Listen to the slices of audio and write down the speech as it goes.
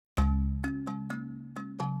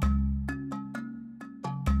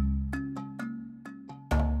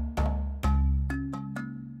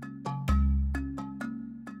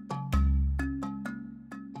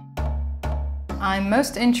I'm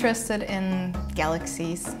most interested in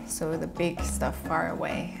galaxies, so the big stuff far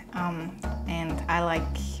away. And I like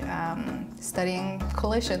studying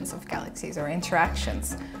collisions of galaxies or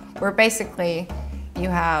interactions, where basically you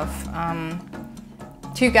have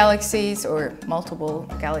two galaxies or multiple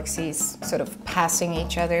galaxies sort of passing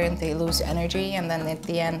each other and they lose energy, and then at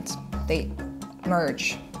the end they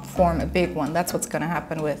merge, form a big one. That's what's going to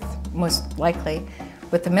happen with, most likely,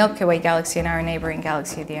 with the Milky Way galaxy and our neighboring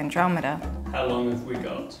galaxy, the Andromeda. How long have we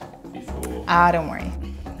got before? Don't worry.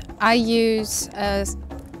 I use a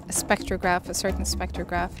spectrograph, a certain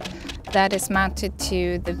spectrograph, that is mounted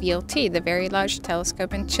to the VLT, the Very Large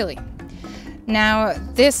Telescope in Chile. Now,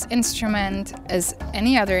 this instrument, as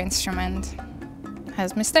any other instrument,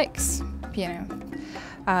 has mistakes.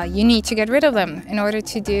 You need to get rid of them in order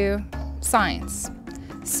to do science.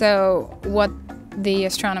 So what the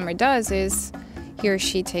astronomer does is he or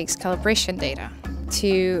she takes calibration data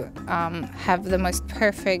to have the most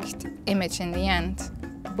perfect image in the end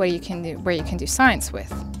where you can do science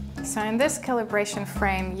with. So in this calibration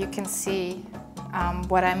frame you can see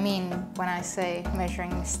what I mean when I say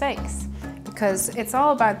measuring mistakes, because it's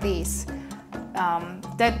all about these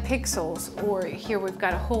dead pixels, or here we've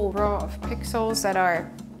got a whole row of pixels that are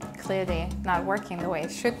clearly not working the way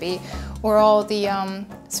it should be, or all the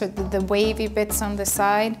the wavy bits on the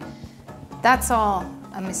side. That's all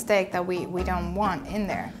a mistake that we don't want in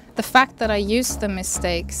there. The fact that I use the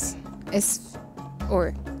mistakes is,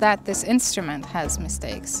 or that this instrument has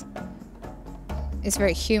mistakes, is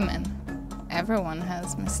very human. Everyone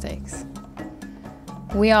has mistakes.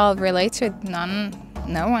 We all relate to it.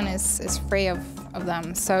 No one is free of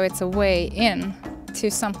them. So it's a way in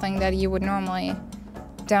to something that you would normally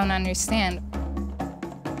don't understand.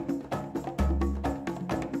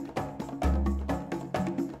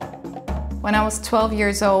 When I was 12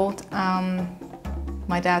 years old,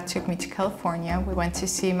 my dad took me to California. We went to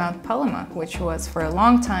see Mount Palomar, which was for a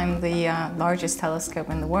long time the largest telescope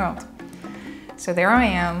in the world. So there I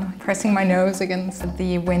am, pressing my nose against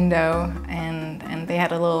the window, and they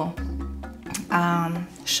had a little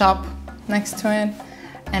shop next to it.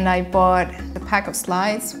 And I bought a pack of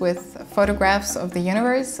slides with photographs of the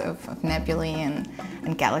universe, of nebulae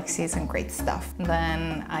and galaxies and great stuff.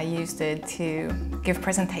 Then I used it to give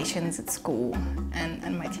presentations at school,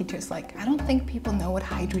 and my teacher's like, I don't think people know what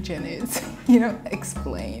hydrogen is,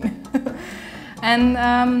 explain. And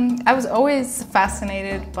I was always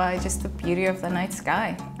fascinated by just the beauty of the night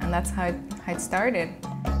sky, and that's how it started.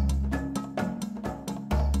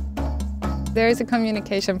 There is a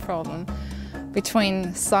communication problem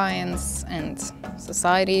between science and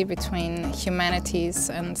society, between humanities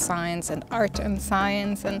and science, and art and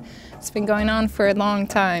science, and it's been going on for a long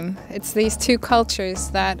time. It's these two cultures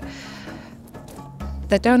that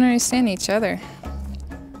don't understand each other.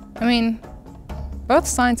 I mean, both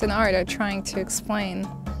science and art are trying to explain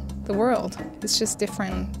the world. It's just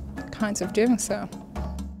different kinds of doing so.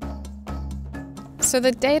 So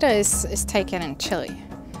the data is taken in Chile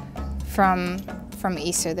from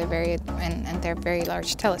ESA, and their Very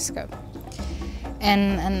Large Telescope.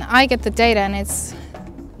 And I get the data, and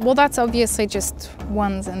that's obviously just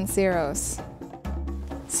ones and zeros.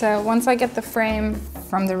 So once I get the frame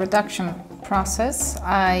from the reduction process,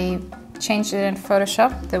 I changed it in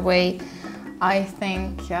Photoshop the way I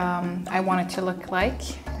think I want it to look like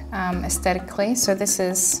aesthetically. So this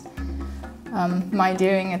is my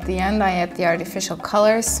doing at the end. I add the artificial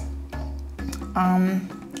colors.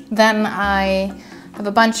 Then I have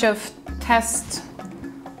a bunch of test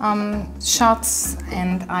shots,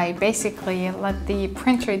 and I basically let the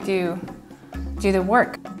printer do the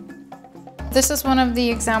work. This is one of the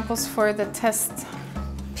examples for the test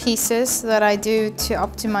pieces that I do to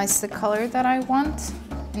optimize the color that I want.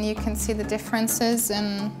 And you can see the differences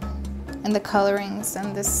in the colorings,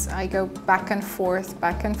 and this I go back and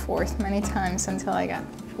forth many times until I get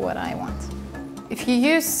what I want. If you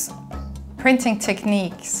use printing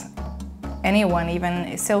techniques, anyone, even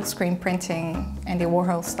silkscreen printing, Andy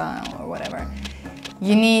Warhol style or whatever,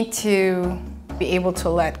 you need to be able to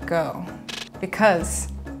let go, because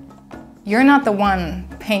you're not the one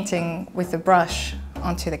painting with the brush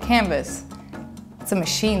onto the canvas. It's a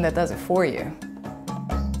machine that does it for you.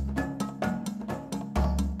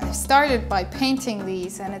 I started by painting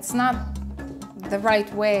these, and it's not the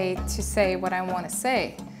right way to say what I want to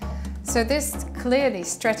say. So this clearly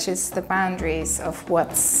stretches the boundaries of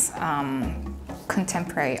what's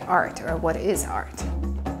contemporary art, or what is art.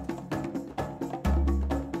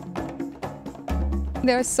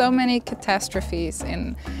 There are so many catastrophes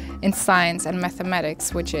in science and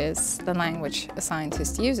mathematics, which is the language a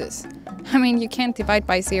scientist uses. I mean, you can't divide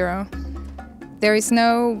by zero. There is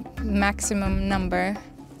no maximum number.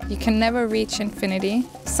 You can never reach infinity.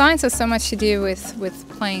 Science has so much to do with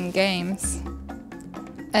playing games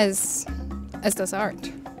as does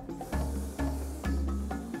art.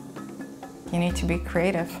 You need to be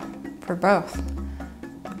creative for both,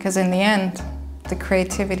 because in the end, the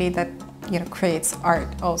creativity that creates art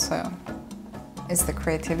also is the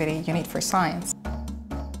creativity you need for science.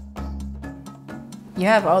 You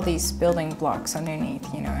have all these building blocks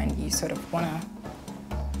underneath, and you sort of want to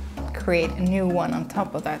create a new one on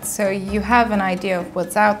top of that. So you have an idea of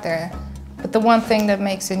what's out there, but the one thing that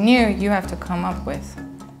makes it new, you have to come up with.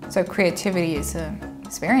 So creativity is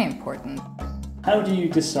very important. How do you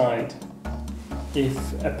decide if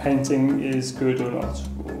a painting is good or not,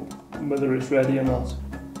 or whether it's ready or not?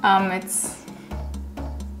 I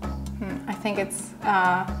think it's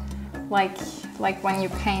like when you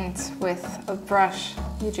paint with a brush,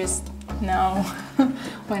 you just know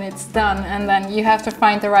when it's done, and then you have to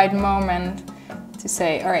find the right moment to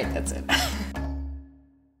say, all right, that's it.